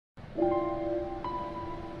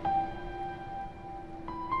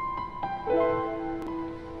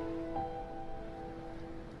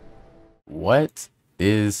What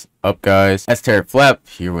is up, guys? That's Flap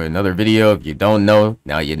here with another video. If you don't know,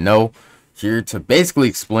 now you know. Here to basically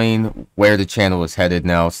explain where the channel is headed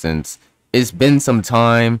now, since it's been some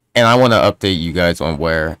time and I want to update you guys on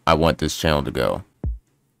where I want this channel to go.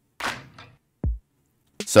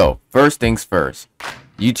 So first things first,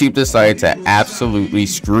 YouTube decided to absolutely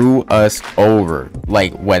screw us over,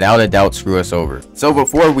 like without a doubt screw us over. So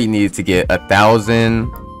before, we needed to get 1,000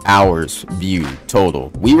 hours viewed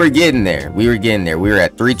total. We were getting there. We were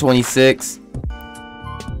at 326.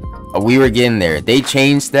 We were getting there. They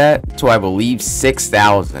changed that to, I believe,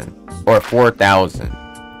 6,000 or 4,000.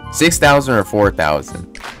 6,000 or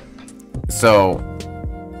 4,000. So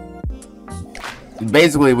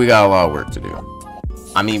basically, we got a lot of work to do.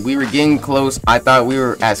 I mean, we were getting close. I thought we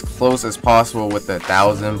were as close as possible with the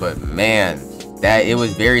 1,000, but man, it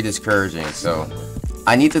was very discouraging. So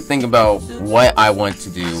I need to think about what I want to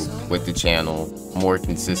do with the channel more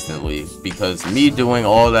consistently, because me doing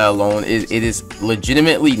all that alone it is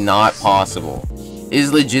legitimately not possible. It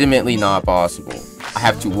is legitimately not possible. I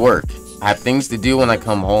have to work. I have things to do when I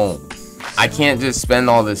come home. I can't just spend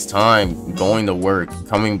all this time going to work,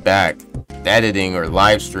 coming back, editing or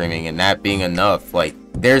live streaming, and that being enough. Like,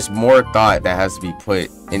 there's more thought that has to be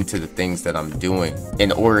put into the things that I'm doing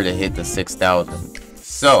in order to hit the 6,000.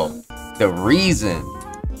 So the reason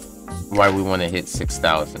why we want to hit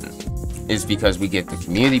 6,000 is because we get the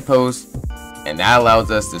community post, and that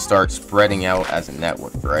allows us to start spreading out as a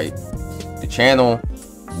network, right? The channel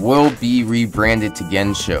will be rebranded to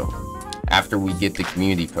Genshow after we get the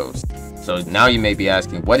community post. So now you may be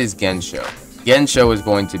asking, what is Genshow? Genshow is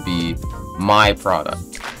going to be my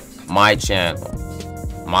product, my channel,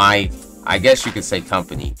 my, I guess you could say,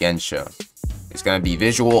 company, Genshow. It's going to be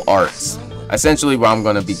visual arts. Essentially, where I'm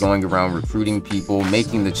going to be going around recruiting people,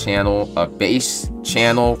 making the channel a base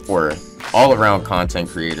channel for all-around content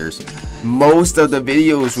creators. Most of the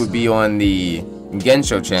videos would be on the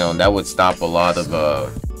Genshow channel, and that would stop a lot of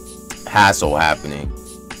hassle happening.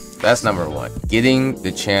 That's number one. Getting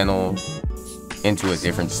the channel into a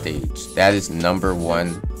different stage. That is number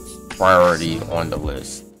one priority on the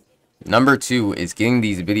list. Number two is getting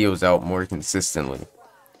these videos out more consistently.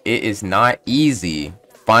 It is not easy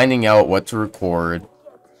finding out what to record,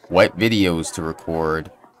 what videos to record,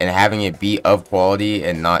 and having it be of quality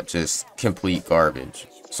and not just complete garbage.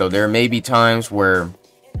 So there may be times where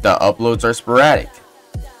the uploads are sporadic.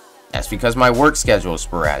 That's because my work schedule is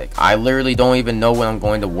sporadic. I literally don't even know when I'm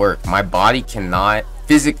going to work. My body cannot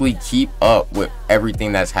physically keep up with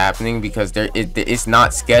everything that's happening because it's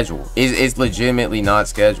not scheduled. It's legitimately not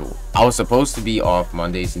scheduled. I was supposed to be off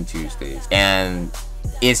Mondays and Tuesdays, and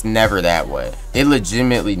it's never that way. It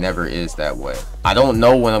legitimately never is that way. I don't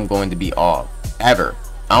know when I'm going to be off, ever.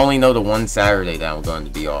 I only know the one Saturday that I'm going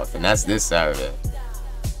to be off, and that's this Saturday.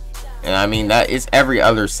 And I mean, that is every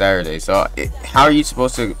other Saturday. So how are you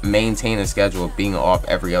supposed to maintain a schedule of being off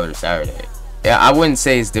every other Saturday? Yeah, I wouldn't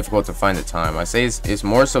say it's difficult to find the time. I say it's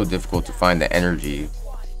more so difficult to find the energy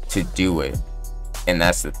to do it. And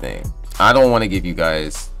that's the thing. I don't want to give you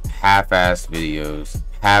guys half-assed videos,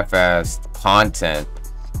 half-assed content,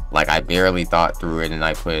 like I barely thought through it and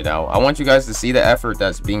I put it out. I want you guys to see the effort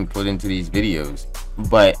that's being put into these videos.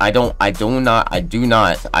 But I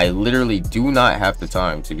literally do not have the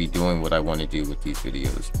time to be doing what I want to do with these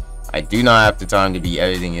videos. I do not have the time to be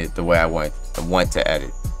editing it the way I want to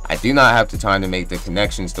edit. I do not have the time to make the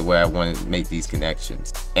connections the way I want to make these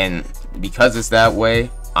connections. And because it's that way,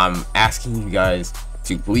 I'm asking you guys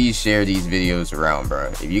to please share these videos around, bro.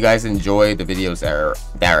 If you guys enjoy the videos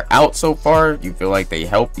that are out so far, you feel like they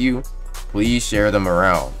help you, please share them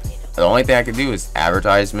around. The only thing I can do is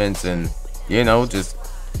advertisements and, you know, just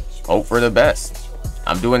hope for the best.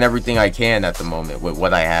 I'm doing everything I can at the moment with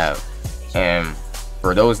what I have. And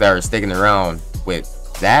for those that are sticking around with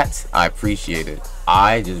that, I appreciate it.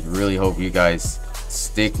 I just really hope you guys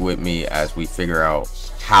stick with me as we figure out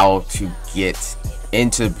how to get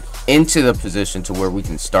into the position to where we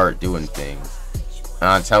can start doing things. And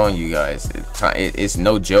I'm telling you guys, it's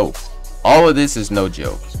no joke. All of this is no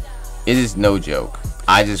joke. It is no joke.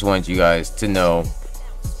 I just want you guys to know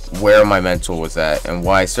where my mental was at and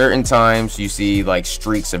why certain times you see like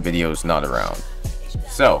streaks of videos not around.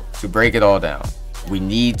 So to break it all down, we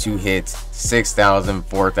need to hit 6,000,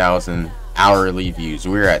 4,000 hourly views.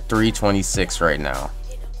 We're at 326 right now.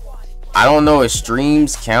 I don't know if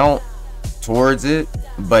streams count towards it,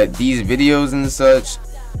 but these videos and such,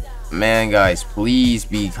 man, guys, please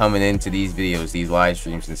be coming into these videos, these live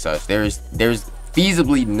streams and such. There's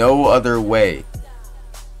feasibly no other way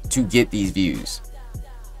to get these views.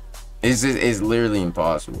 It's literally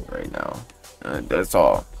impossible right now. That's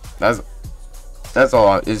all. That's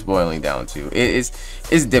all it's boiling down to.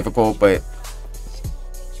 It's difficult, but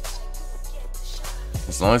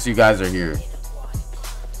as long as you guys are here,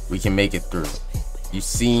 we can make it through. You've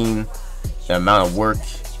seen the amount of work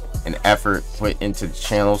and effort put into the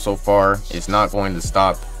channel so far. It's not going to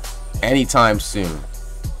stop anytime soon.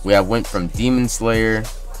 We have went from Demon Slayer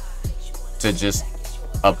to just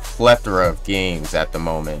a plethora of games at the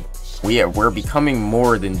moment. We're becoming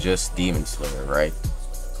more than just Demon Slayer, right?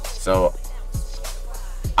 So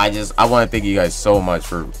I want to thank you guys so much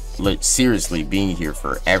for seriously being here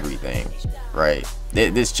for everything, right?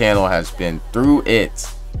 This channel has been through it.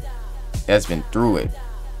 Has been through it,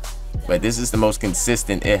 but this is the most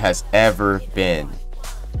consistent it has ever been.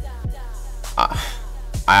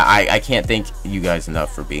 I can't thank you guys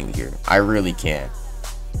enough for being here. I really can't.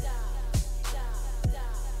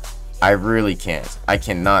 I really can't. I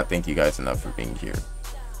cannot thank you guys enough for being here.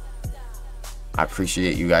 I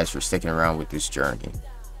appreciate you guys for sticking around with this journey.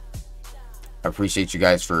 I appreciate you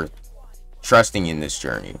guys for trusting in this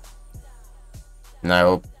journey. And I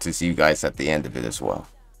hope to see you guys at the end of it as well.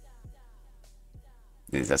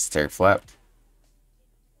 This is Esoteric Flap.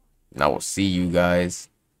 And I will see you guys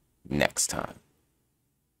next time.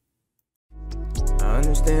 I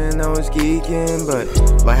understand I was geeking,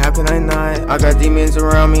 but how can I not? I got demons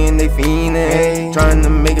around me and they fiending, trying to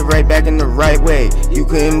make it right back in the right way. You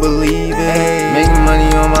couldn't believe it. Making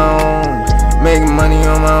money on my own, making money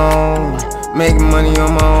on my own, making money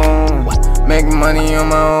on my own, making money on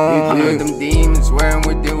my own. You with them demons swearing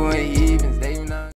we're doing evil.